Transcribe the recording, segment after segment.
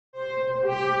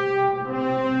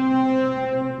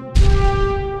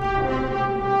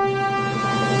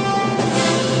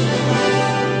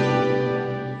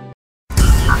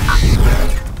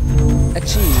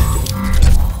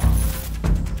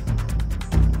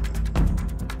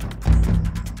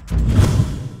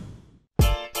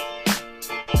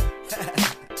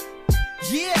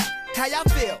I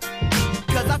feel,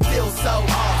 cause I feel so awesome.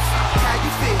 How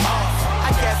you feel? Awesome. I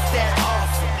guess that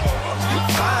awesome. You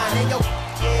fine and your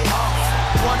yeah,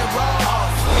 awesome. Wanna roll?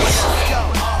 Awesome. Let's go.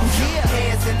 Awesome. Yeah,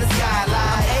 hands in the sky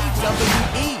like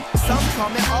AWE. Some call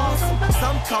me awesome,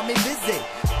 some call me busy.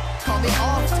 Call me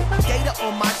often, Gator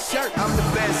on my shirt. I'm the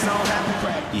best on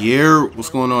that. Yeah,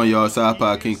 what's going on, y'all? It's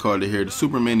iPodKingCarter here, the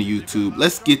Superman of YouTube.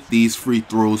 Let's get these free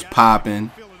throws popping.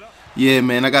 Yeah,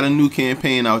 man, I got a new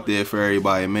campaign out there for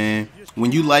everybody, man.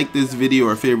 When you like this video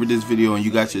or favorite this video and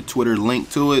you got your Twitter link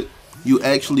to it, you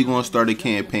actually gonna start a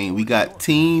campaign. We got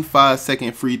team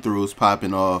 5-second free throws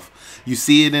popping off. You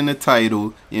see it in the title, you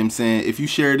know what I'm saying? If you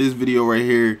share this video right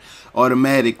here,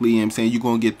 automatically, you know what I'm saying, you're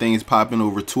gonna get things popping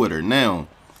over Twitter. Now,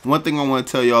 one thing I want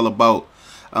to tell y'all about,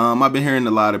 I've been hearing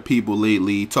a lot of people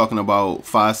lately talking about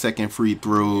 5-second free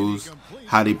throws,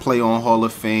 how they play on Hall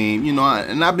of Fame, you know,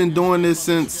 and I've been doing this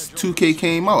since 2K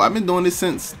came out. I've been doing this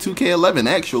since 2K11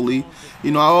 actually.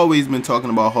 You know, I've always been talking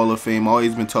about Hall of Fame,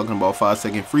 always been talking about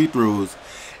 5-second free throws.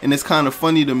 And it's kind of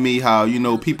funny to me how, you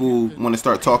know, people want to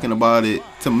start talking about it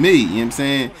to me, you know what I'm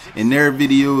saying? In their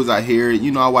videos, I hear it.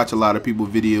 You know, I watch a lot of people's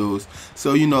videos.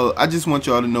 So, you know, I just want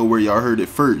y'all to know where y'all heard it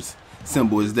first.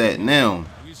 Simple as that. Now,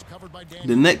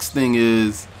 the next thing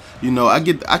is, you know, I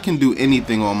can do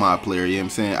anything on my player, you know what I'm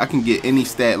saying? I can get any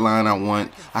stat line I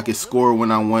want. I can score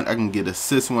when I want. I can get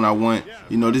assists when I want.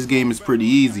 You know, this game is pretty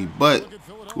easy. But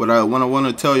what I want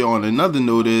to tell you on another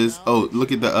note is, oh,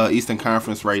 look at the Eastern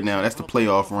Conference right now. That's the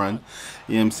playoff run.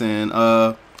 You know what I'm saying?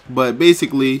 But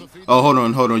basically, oh, hold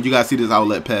on. You guys see this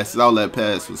outlet pass. This outlet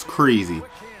pass was crazy.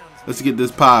 Let's get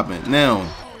this popping. Now,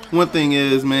 one thing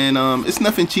is, man, it's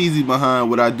nothing cheesy behind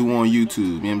what I do on YouTube. You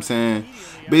know what I'm saying?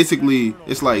 Basically,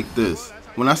 it's like this.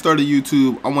 When I started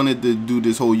YouTube, I wanted to do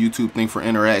this whole YouTube thing for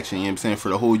interaction, you know what I'm saying, for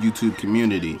the whole YouTube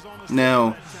community.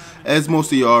 Now, as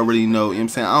most of y'all already know, you know what I'm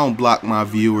saying, I don't block my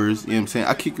viewers, you know what I'm saying,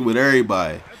 I kick it with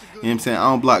everybody. You know what I'm saying, I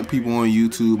don't block people on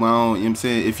YouTube, I don't, you know what I'm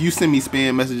saying, if you send me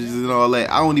spam messages and all that,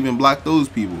 I don't even block those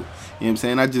people. You know what I'm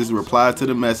saying, I just reply to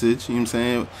the message, you know what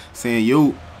I'm saying,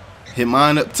 yo, hit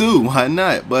mine up too, why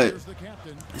not? But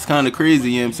it's kind of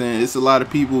crazy, you know what I'm saying, it's a lot of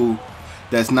people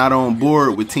that's not on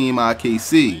board with Team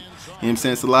IKC. You know what I'm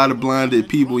saying? It's a lot of blinded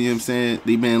people, you know what I'm saying?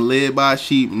 They've been led by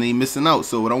sheep and they missing out.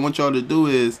 So what I want y'all to do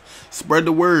is spread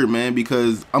the word, man,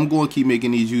 because I'm going to keep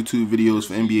making these YouTube videos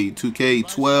for NBA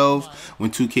 2K12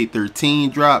 when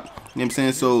 2K13 drop. You know what I'm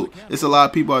saying? So it's a lot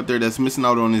of people out there that's missing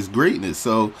out on this greatness.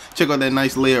 So check out that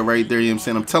nice layout right there, you know what I'm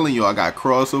saying? I'm telling you, I got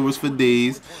crossovers for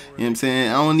days. You know what I'm saying?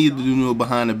 I don't need to do no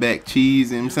behind the back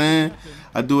cheese, you know what I'm saying?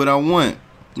 I do what I want.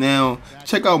 Now,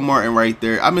 check out Martin right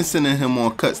there. I've been sending him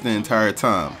on cuts the entire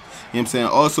time. You know what I'm saying?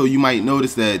 Also, you might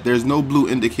notice that there's no blue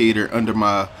indicator under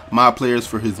my players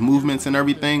for his movements and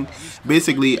everything.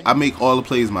 Basically, I make all the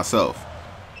plays myself.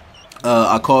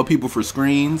 I call people for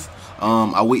screens.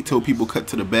 I wait till people cut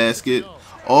to the basket.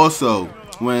 Also,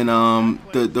 when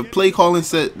the play calling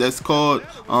set that's called,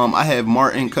 I have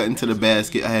Martin cutting to the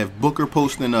basket. I have Booker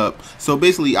posting up. So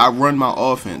basically, I run my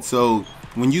offense. So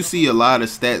when you see a lot of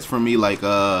stats from me, like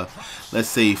let's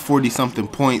say 40-something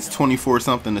points,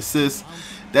 24-something assists,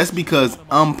 that's because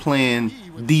I'm playing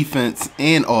defense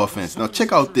and offense. Now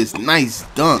check out this nice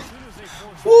dunk.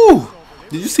 Woo!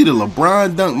 Did you see the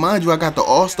LeBron dunk? Mind you, I got the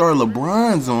All-Star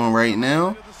LeBrons on right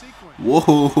now.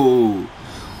 Whoa.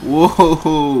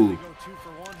 Whoa.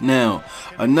 Now,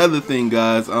 another thing,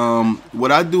 guys,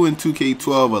 what I do in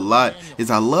 2K12 a lot is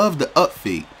I love the up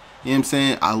fake. You know what I'm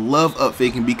saying? I love up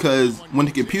faking because when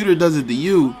the computer does it to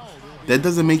you, that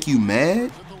doesn't make you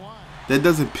mad. That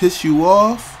doesn't piss you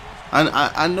off.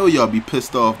 I know y'all be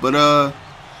pissed off, but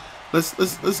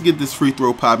let's get this free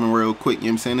throw popping real quick. You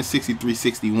know what I'm saying? It's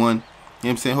 63-61. You know what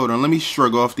I'm saying? Hold on, let me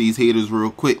shrug off these haters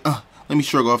real quick. Let me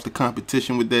shrug off the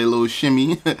competition with that little shimmy.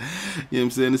 You know what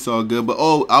I'm saying? It's all good. But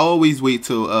oh, I always wait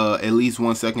till at least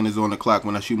 1 second is on the clock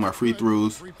when I shoot my free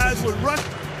throws.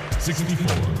 64.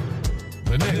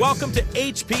 Welcome to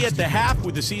HP at the half.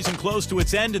 With the season close to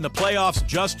its end and the playoffs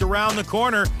just around the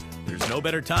corner, there's no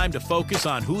better time to focus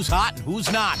on who's hot and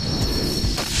who's not.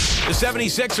 The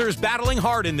 76ers battling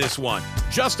hard in this one.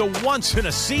 Just a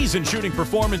once-in-a-season shooting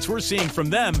performance we're seeing from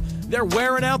them. They're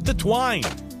wearing out the twine.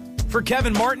 For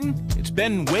Kevin Martin, it's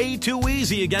been way too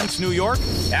easy against New York.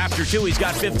 After two, he's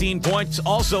got 15 points,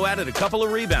 also added a couple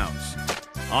of rebounds.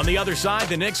 On the other side,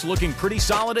 the Knicks looking pretty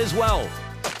solid as well.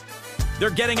 They're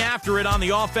getting after it on the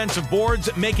offensive boards,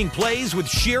 making plays with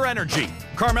sheer energy.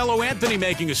 Carmelo Anthony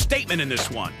making a statement in this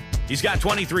one. He's got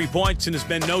 23 points and has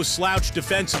been no slouch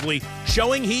defensively,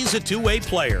 showing he's a two-way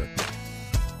player.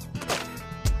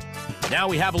 Now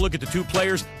we have a look at the two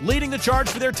players leading the charge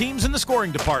for their teams in the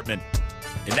scoring department.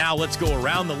 And now let's go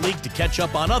around the league to catch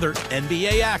up on other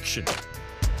NBA action.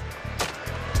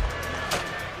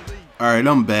 All right,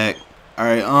 I'm back. All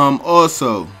right,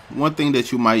 also, one thing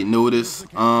that you might notice,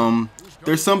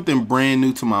 there's something brand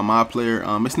new to my player.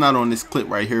 It's not on this clip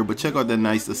right here, but check out that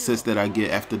nice assist that I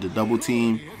get after the double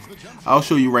team. I'll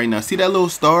show you right now. See that little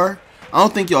star? I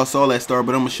don't think y'all saw that star,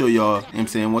 but I'm going to show y'all, you know what I'm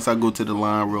saying, once I go to the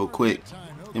line real quick. You know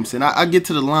what I'm saying? I get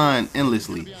to the line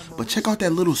endlessly. But check out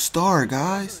that little star,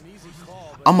 guys.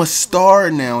 I'm a star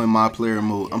now in my player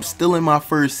mode. I'm still in my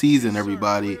first season,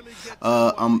 everybody.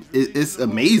 It's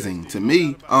amazing to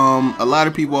me. A lot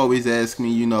of people always ask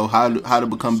me, you know, how to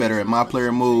become better at my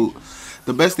player mode.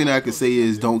 The best thing I can say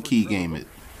is don't key game it.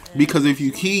 Because if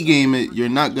you key game it, you're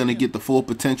not going to get the full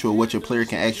potential of what your player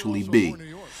can actually be.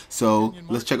 So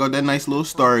let's check out that nice little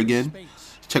star again.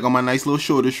 Check out my nice little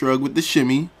shoulder shrug with the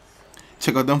shimmy.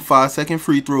 Check out them 5-second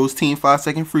free throws, team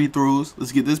 5-second free throws.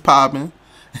 Let's get this popping.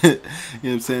 You know what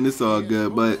I'm saying? It's all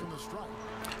good. But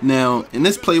now, in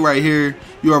this play right here,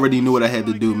 you already knew what I had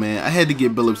to do, man. I had to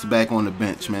get Billups back on the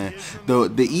bench, man.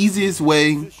 The easiest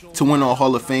way to win on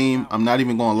Hall of Fame, I'm not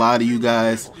even going to lie to you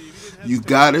guys, you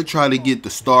got to try to get the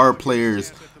star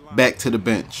players back to the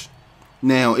bench.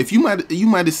 Now, if you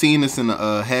might have seen this in the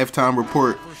halftime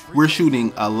report, we're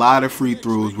shooting a lot of free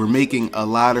throws. We're making a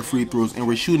lot of free throws, and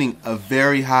we're shooting a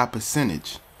very high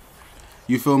percentage.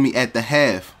 You feel me? At the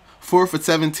half. 4 for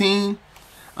 17?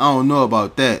 I don't know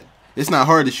about that. It's not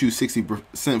hard to shoot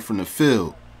 60% from the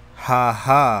field. Ha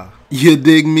ha. You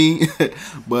dig me?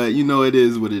 But you know it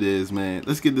is what it is, man.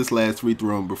 Let's get this last free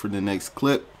throw before the next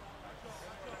clip.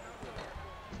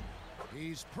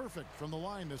 He's perfect from the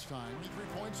line this time.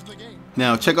 3 points in the game.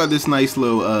 Now check out this nice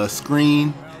little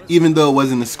screen. Even though it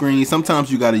wasn't a screen,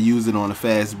 sometimes you got to use it on a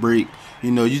fast break. You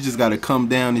know, you just got to come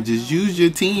down and just use your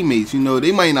teammates. You know,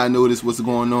 they might not notice what's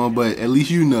going on, but at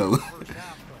least you know.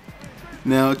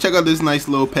 Now, check out this nice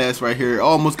little pass right here.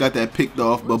 Almost got that picked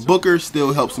off, but Booker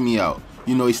still helps me out.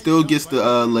 You know, he still gets the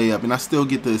layup, and I still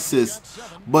get the assist.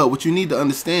 But what you need to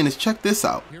understand is, check this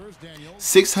out.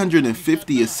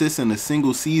 650 assists in a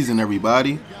single season,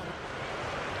 everybody.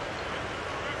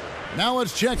 Now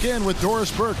let's check in with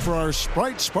Doris Burke for our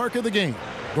Sprite Spark of the Game.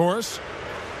 Doris?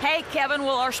 Hey, Kevin.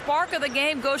 Well, our spark of the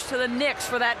game goes to the Knicks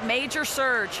for that major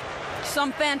surge.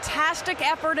 Some fantastic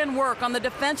effort and work on the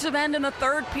defensive end in the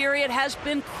third period has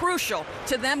been crucial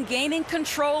to them gaining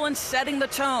control and setting the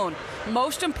tone.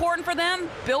 Most important for them,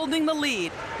 building the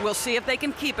lead. We'll see if they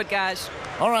can keep it, guys.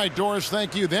 All right, Doris,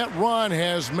 thank you. That run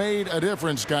has made a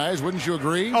difference, guys. Wouldn't you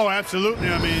agree? Oh, absolutely.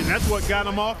 I mean, that's what got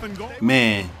them off and going.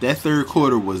 Man, that third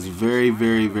quarter was very,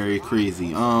 very, very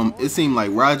crazy. It seemed like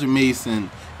Roger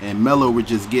Mason and Melo were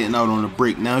just getting out on the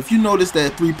break. Now, if you notice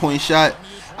that three-point shot,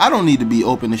 I don't need to be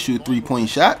open to shoot three-point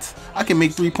shots. I can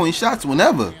make three-point shots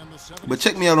whenever. But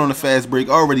check me out on the fast break.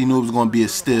 I already knew it was going to be a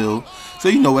steal. So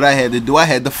you know what I had to do. I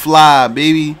had to fly,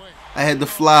 baby. I had to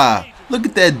fly. Look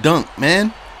at that dunk,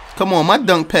 man. Come on, my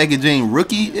dunk package ain't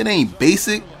rookie. It ain't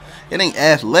basic. It ain't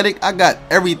athletic. I got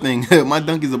everything. My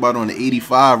dunk is about on the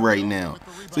 85 right now.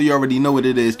 So you already know what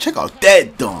it is. Check out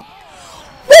that dunk.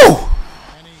 Woo!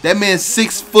 That man's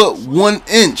 6 foot 1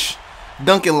 inch.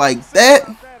 Dunking like that.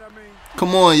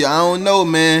 Come on, y'all. I don't know,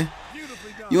 man.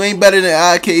 You ain't better than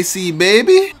IKC,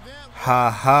 baby. Ha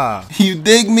ha. You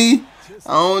dig me?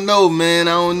 I don't know, man.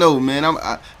 I don't know, man.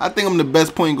 I think I'm the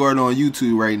best point guard on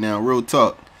YouTube right now. Real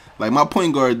talk. Like, my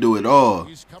point guard do it all.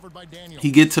 He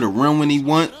get to the rim when he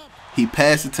want. He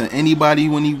pass it to anybody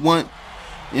when he want. You know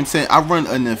what I'm saying? I run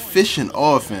an efficient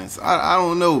offense. I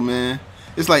don't know, man.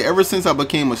 It's like ever since I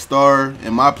became a star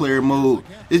in my player mode,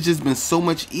 it's just been so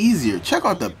much easier. Check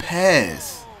out the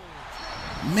pass.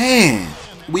 Man,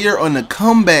 we are on the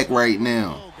comeback right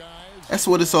now. That's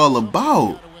what it's all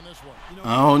about.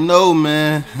 I don't know,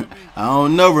 man. I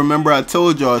don't know. Remember I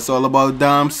told y'all it's all about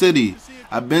Dime City.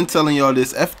 I've been telling y'all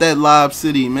this. F that Lob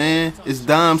City, man. It's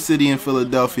Dime City in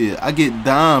Philadelphia. I get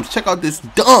dimes. Check out this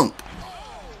dunk.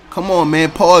 Come on,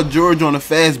 man. Paul George on a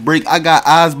fast break. I got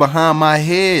eyes behind my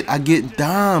head. I get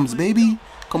dimes, baby.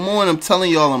 Come on. I'm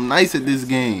telling y'all I'm nice at this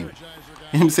game. You know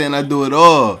what I'm saying? I do it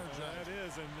all.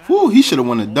 Whew, he should have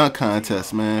won a dunk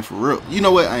contest, man. For real. You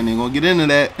know what? I ain't even going to get into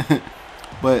that.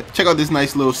 But check out this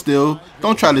nice little steal.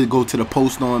 Don't try to go to the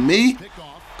post on me.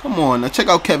 Come on. Now check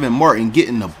out Kevin Martin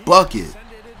getting the bucket.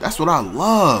 That's what I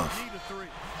love.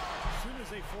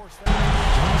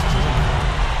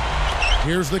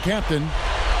 Here's the captain.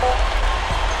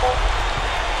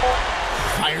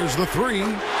 Fires the three.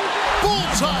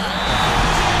 Bullseye!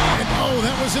 And oh,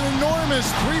 that was an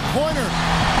enormous three-pointer.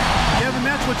 Kevin,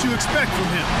 that's what you expect from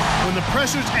him. When the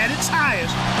pressure's at its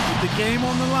highest, with the game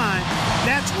on the line,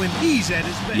 that's when he's at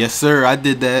his best. Yes, sir. I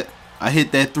did that. I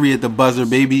hit that 3 at the buzzer,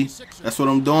 baby. That's what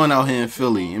I'm doing out here in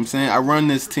Philly. You know what I'm saying? I run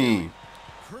this team.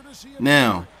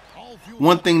 Now,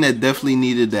 one thing that definitely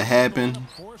needed to happen,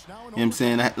 you know what I'm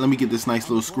saying? Let me get this nice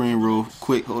little screen real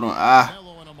quick. Hold on.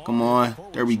 Come on.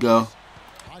 There we go.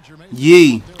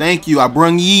 Yee. Thank you. I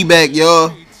brung Yee back,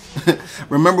 y'all.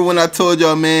 Remember when I told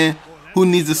y'all, man, who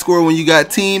needs to score when you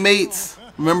got teammates?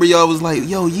 Remember y'all was like,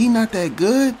 yo, Yee not that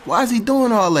good? Why is he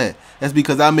doing all that? That's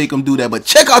because I make him do that. But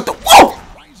check out the... Whoa!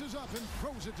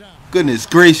 Goodness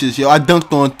gracious, yo. I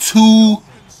dunked on 2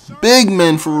 big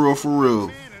men for real, for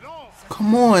real.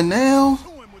 Come on now.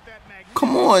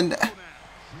 Come on.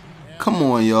 Come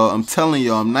on, y'all. I'm telling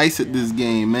y'all, I'm nice at this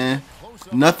game, man.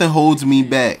 Nothing holds me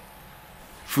back.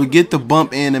 Forget the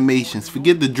bump animations.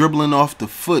 Forget the dribbling off the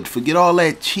foot. Forget all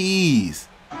that cheese.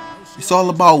 It's all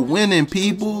about winning,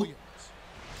 people.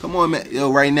 Come on, man. Yo,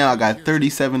 right now I got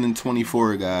 37 and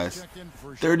 24, guys.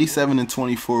 37 and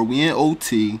 24. We in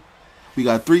OT. We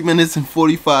got 3 minutes and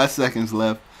 45 seconds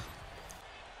left.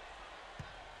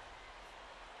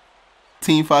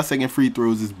 Team 5-second free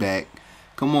throws is back.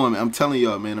 Come on, man. I'm telling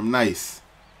y'all, man. I'm nice.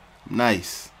 I'm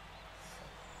nice.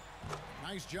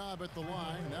 Nice job at the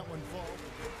line. That one falls.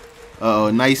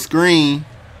 Uh-oh, nice screen.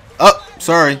 Oh,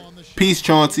 sorry. Peace,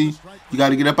 Chauncey. You got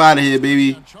to get up out of here,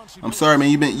 baby. I'm sorry, man.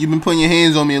 You've been putting your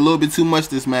hands on me a little bit too much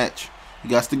this match. You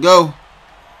got to go.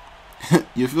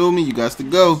 You feel me? You got to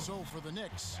go.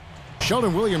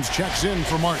 Sheldon Williams checks in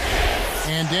for Martin.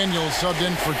 And Daniels subbed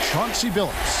in for Chauncey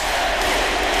Billups.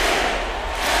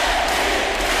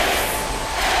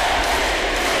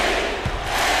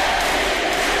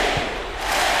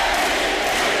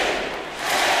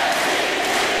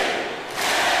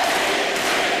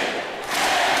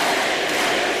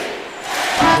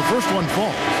 The first one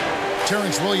falls.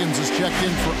 Terrence Williams is checked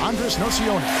in for Andres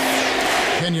Nocioni.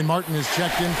 Kenyon Martin is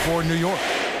checked in for New York.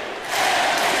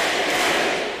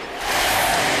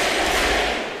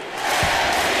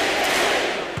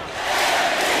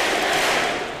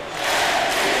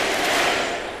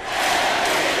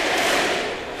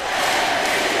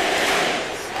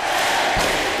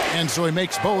 And so he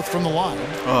makes both from the line.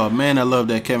 Oh, man, I love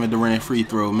that Kevin Durant free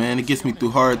throw, man. It gets me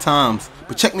through hard times.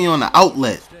 But check me on the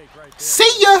outlet.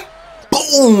 See ya!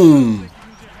 Boom!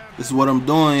 This is what I'm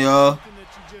doing, y'all.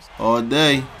 All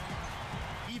day.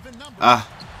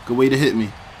 Good way to hit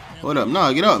me. Hold up.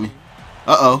 No, get off me.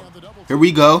 Uh-oh. Here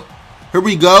we go. Here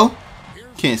we go.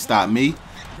 Can't stop me.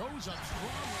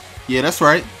 Yeah, that's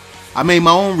right. I made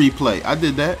my own replay. I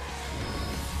did that.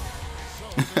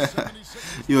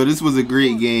 Yo, this was a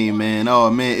great game, man. Oh,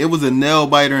 man. It was a nail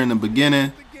biter in the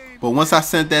beginning. But once I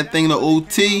sent that thing to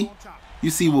OT, you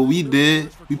see what we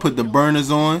did. We put the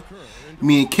burners on.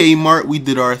 Me and Kmart, we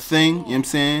did our thing. You know what I'm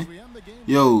saying?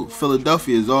 Yo,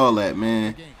 Philadelphia is all that,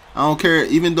 man. I don't care.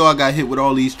 Even though I got hit with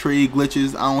all these trade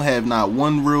glitches, I don't have not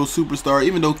one real superstar.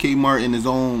 Even though Kmart in his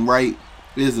own right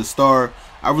is a star,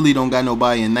 I really don't got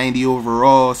nobody in 90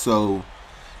 overall. So,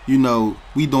 you know,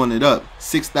 we doing it up.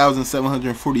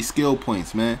 6,740 skill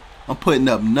points, man. I'm putting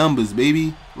up numbers,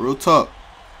 baby. Real talk.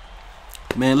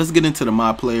 Man, let's get into the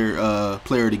my player of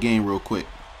the game real quick.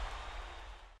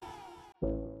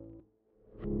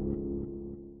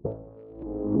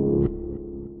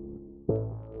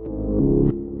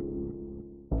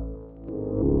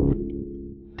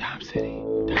 Dom City,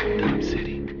 Dom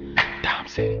City, Dom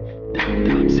City,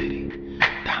 Dom City,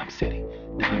 Dom City,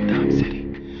 Dom City,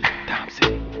 Dom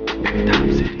City,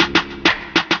 Dom City.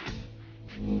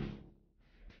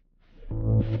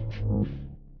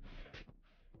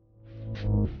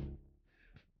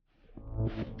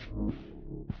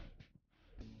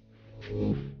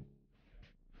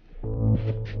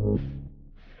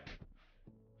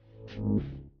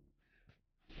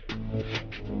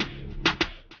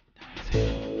 Dom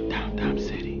City, Dom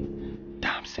City,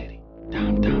 Dom City,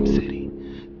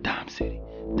 Dom City,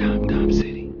 Dom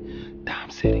City,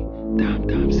 Dom City,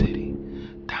 Dom City,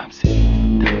 Dom City,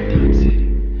 Dom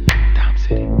City, Dom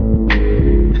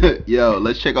City. Yo,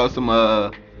 let's check out some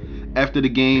after the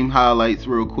game highlights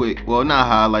real quick. Well, not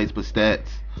highlights, but stats.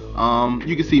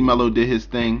 You can see Melo did his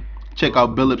thing. Check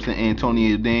out Billups and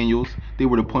Antonio Daniels. They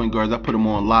were the point guards. I put them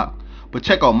on lock. But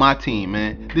check out my team,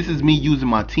 man. This is me using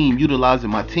my team, utilizing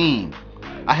my team.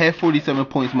 I had 47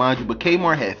 points, mind you, but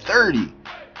Kmart had 30.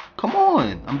 Come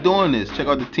on, I'm doing this. Check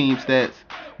out the team stats.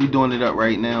 We doing it up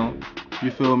right now.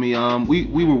 You feel me?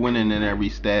 We were winning in every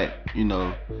stat, you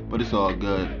know, but it's all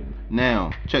good.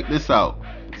 Now, check this out.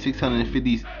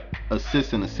 650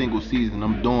 assists in a single season.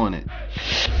 I'm doing it.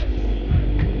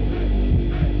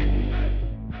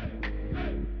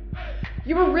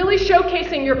 You were really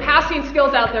showcasing your passing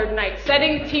skills out there tonight,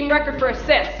 setting the team record for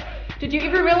assists. Did you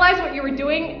even realize what you were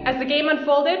doing as the game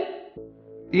unfolded?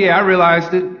 Yeah, I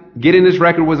realized it. Getting this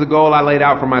record was a goal I laid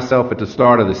out for myself at the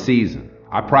start of the season.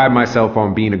 I pride myself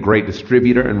on being a great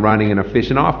distributor and running an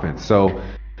efficient offense, so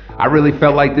I really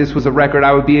felt like this was a record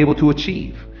I would be able to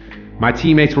achieve. My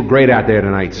teammates were great out there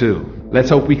tonight, too. Let's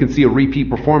hope we can see a repeat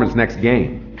performance next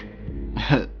game.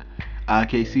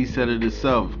 IKC said it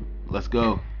itself. Let's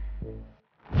go.